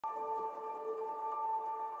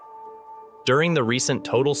During the recent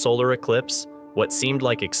total solar eclipse, what seemed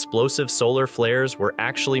like explosive solar flares were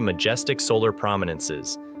actually majestic solar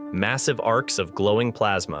prominences, massive arcs of glowing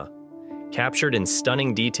plasma. Captured in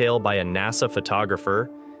stunning detail by a NASA photographer,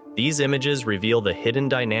 these images reveal the hidden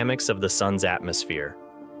dynamics of the sun's atmosphere.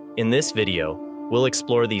 In this video, we'll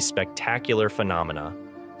explore these spectacular phenomena,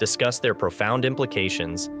 discuss their profound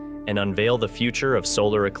implications, and unveil the future of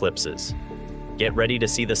solar eclipses. Get ready to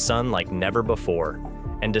see the sun like never before,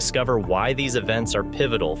 and discover why these events are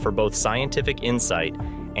pivotal for both scientific insight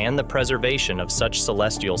and the preservation of such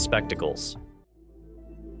celestial spectacles.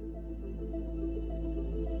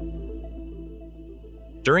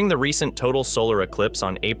 During the recent total solar eclipse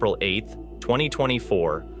on April 8,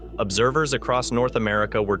 2024, observers across North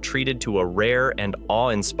America were treated to a rare and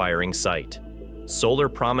awe-inspiring sight: solar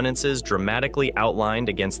prominences dramatically outlined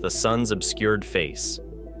against the sun's obscured face.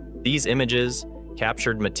 These images,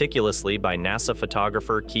 captured meticulously by NASA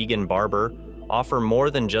photographer Keegan Barber, offer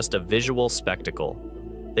more than just a visual spectacle.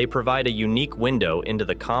 They provide a unique window into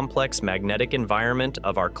the complex magnetic environment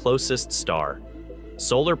of our closest star.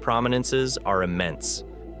 Solar prominences are immense,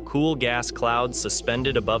 cool gas clouds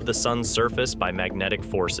suspended above the sun's surface by magnetic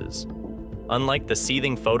forces. Unlike the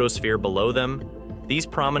seething photosphere below them, these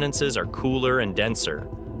prominences are cooler and denser,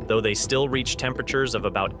 though they still reach temperatures of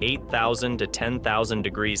about 8,000 to 10,000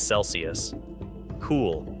 degrees Celsius.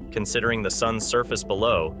 Cool, considering the sun's surface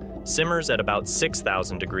below, simmers at about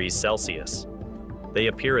 6,000 degrees Celsius. They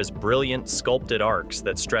appear as brilliant, sculpted arcs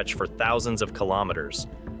that stretch for thousands of kilometers,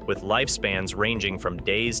 with lifespans ranging from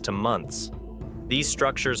days to months. These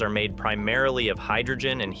structures are made primarily of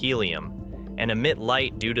hydrogen and helium, and emit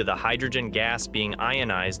light due to the hydrogen gas being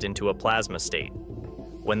ionized into a plasma state.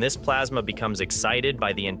 When this plasma becomes excited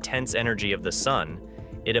by the intense energy of the sun,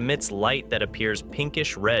 it emits light that appears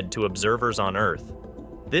pinkish red to observers on Earth.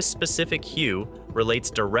 This specific hue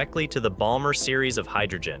relates directly to the Balmer series of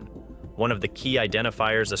hydrogen, one of the key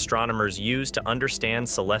identifiers astronomers use to understand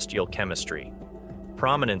celestial chemistry.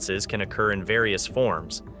 Prominences can occur in various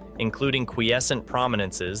forms, including quiescent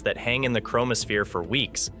prominences that hang in the chromosphere for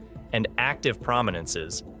weeks, and active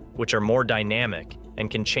prominences, which are more dynamic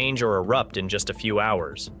and can change or erupt in just a few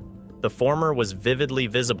hours. The former was vividly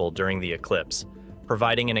visible during the eclipse,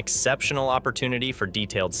 providing an exceptional opportunity for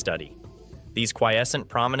detailed study. These quiescent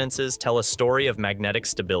prominences tell a story of magnetic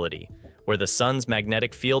stability, where the sun's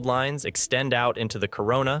magnetic field lines extend out into the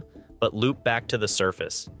corona but loop back to the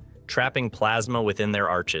surface, trapping plasma within their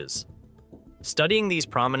arches. Studying these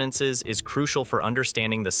prominences is crucial for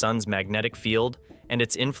understanding the sun's magnetic field and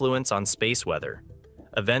its influence on space weather.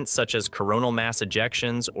 Events such as coronal mass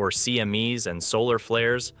ejections or CMEs and solar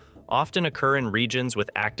flares often occur in regions with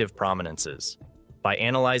active prominences. By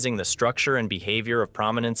analyzing the structure and behavior of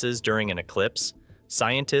prominences during an eclipse,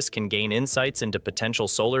 scientists can gain insights into potential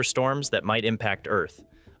solar storms that might impact Earth,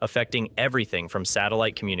 affecting everything from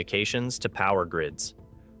satellite communications to power grids.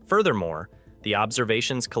 Furthermore, the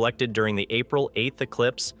observations collected during the April 8th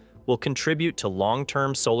eclipse will contribute to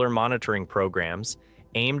long-term solar monitoring programs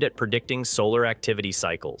aimed at predicting solar activity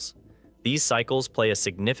cycles. These cycles play a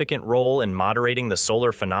significant role in moderating the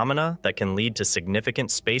solar phenomena that can lead to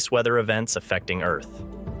significant space weather events affecting Earth.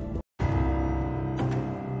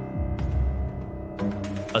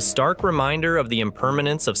 A stark reminder of the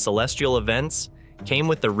impermanence of celestial events came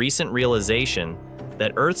with the recent realization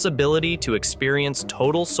that Earth's ability to experience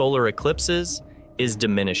total solar eclipses is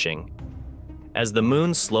diminishing. As the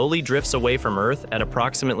moon slowly drifts away from Earth at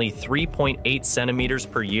approximately 3.8 centimeters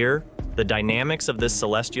per year, the dynamics of this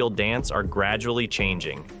celestial dance are gradually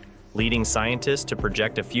changing, leading scientists to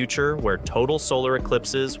project a future where total solar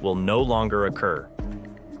eclipses will no longer occur.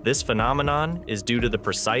 This phenomenon is due to the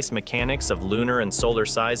precise mechanics of lunar and solar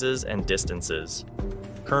sizes and distances.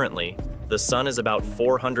 Currently, the sun is about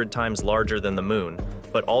 400 times larger than the moon,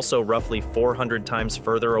 but also roughly 400 times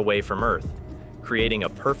further away from Earth, creating a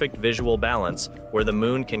perfect visual balance where the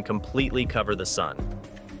moon can completely cover the sun.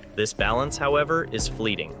 This balance, however, is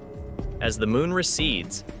fleeting. As the moon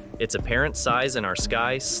recedes, its apparent size in our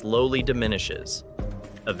sky slowly diminishes.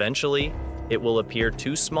 Eventually, it will appear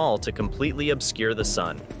too small to completely obscure the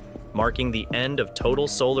sun, marking the end of total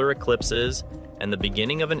solar eclipses and the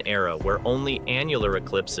beginning of an era where only annular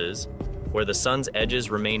eclipses, where the sun's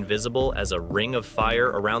edges remain visible as a ring of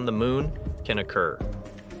fire around the moon, can occur.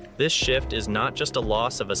 This shift is not just a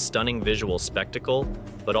loss of a stunning visual spectacle,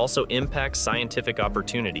 but also impacts scientific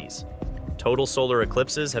opportunities. Total solar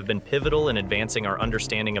eclipses have been pivotal in advancing our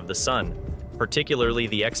understanding of the sun, particularly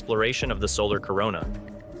the exploration of the solar corona.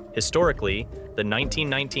 Historically, the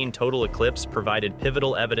 1919 total eclipse provided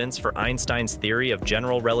pivotal evidence for Einstein's theory of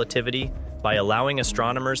general relativity, by allowing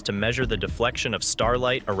astronomers to measure the deflection of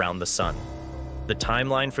starlight around the sun. The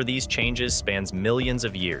timeline for these changes spans millions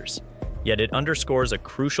of years, yet it underscores a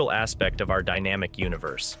crucial aspect of our dynamic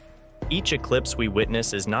universe. Each eclipse we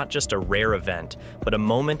witness is not just a rare event, but a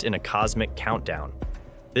moment in a cosmic countdown.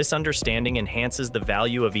 This understanding enhances the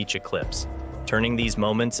value of each eclipse, turning these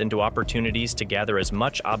moments into opportunities to gather as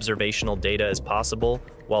much observational data as possible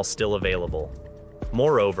while still available.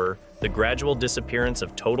 Moreover, the gradual disappearance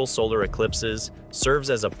of total solar eclipses serves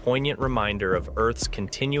as a poignant reminder of Earth's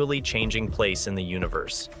continually changing place in the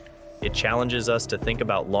universe. It challenges us to think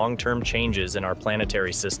about long-term changes in our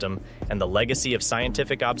planetary system and the legacy of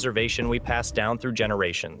scientific observation we pass down through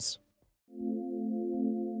generations.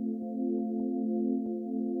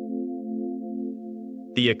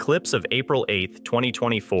 The eclipse of April 8,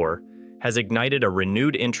 2024, has ignited a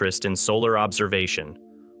renewed interest in solar observation,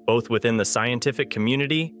 both within the scientific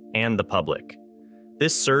community and the public.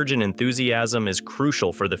 This surge in enthusiasm is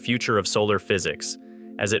crucial for the future of solar physics,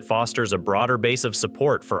 as it fosters a broader base of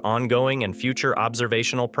support for ongoing and future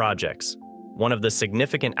observational projects. One of the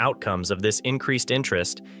significant outcomes of this increased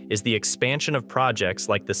interest is the expansion of projects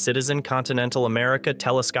like the Citizen Continental America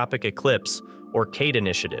Telescopic Eclipse, or CATE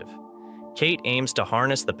initiative. CATE aims to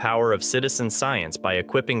harness the power of citizen science by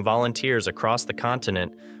equipping volunteers across the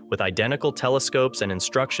continent with identical telescopes and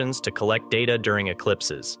instructions to collect data during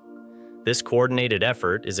eclipses. This coordinated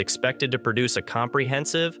effort is expected to produce a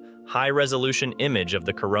comprehensive, high-resolution image of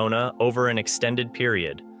the corona over an extended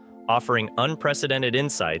period, offering unprecedented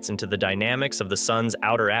insights into the dynamics of the sun's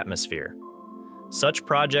outer atmosphere. Such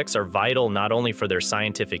projects are vital not only for their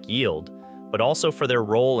scientific yield, but also for their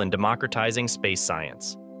role in democratizing space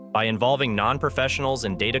science. By involving non-professionals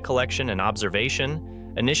in data collection and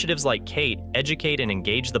observation, initiatives like CATE educate and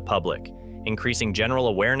engage the public, increasing general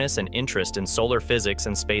awareness and interest in solar physics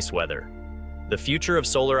and space weather. The future of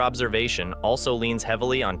solar observation also leans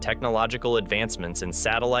heavily on technological advancements in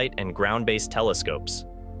satellite and ground-based telescopes.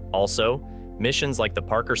 Also, missions like the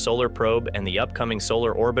Parker Solar Probe and the upcoming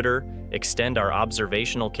Solar Orbiter extend our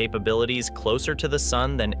observational capabilities closer to the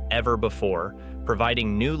sun than ever before,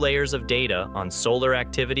 providing new layers of data on solar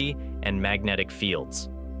activity and magnetic fields.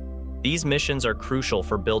 These missions are crucial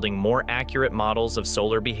for building more accurate models of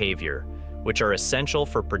solar behavior, which are essential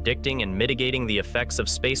for predicting and mitigating the effects of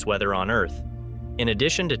space weather on Earth. In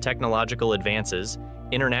addition to technological advances,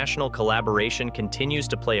 international collaboration continues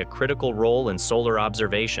to play a critical role in solar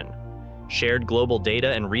observation. Shared global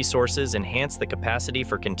data and resources enhance the capacity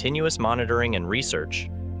for continuous monitoring and research,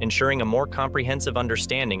 ensuring a more comprehensive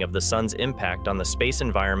understanding of the sun's impact on the space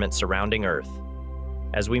environment surrounding Earth.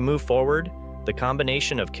 As we move forward, the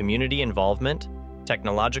combination of community involvement,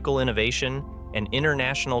 technological innovation, and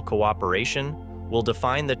international cooperation will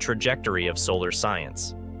define the trajectory of solar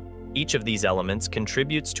science. Each of these elements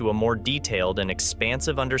contributes to a more detailed and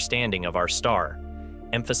expansive understanding of our star,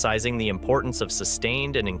 emphasizing the importance of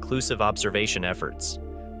sustained and inclusive observation efforts.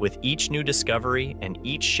 With each new discovery and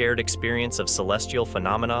each shared experience of celestial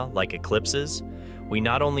phenomena like eclipses, we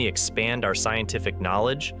not only expand our scientific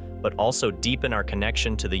knowledge, but also deepen our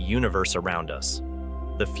connection to the universe around us.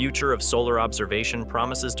 The future of solar observation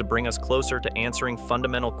promises to bring us closer to answering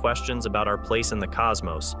fundamental questions about our place in the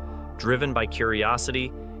cosmos, driven by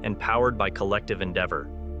curiosity and powered by collective endeavor.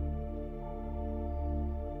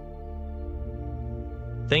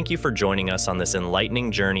 Thank you for joining us on this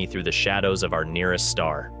enlightening journey through the shadows of our nearest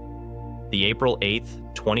star. The April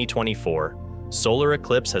 8th, 2024, solar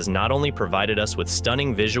eclipse has not only provided us with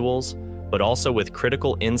stunning visuals, but also with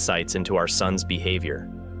critical insights into our sun's behavior.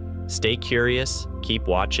 Stay curious, keep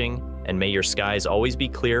watching, and may your skies always be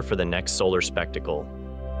clear for the next solar spectacle.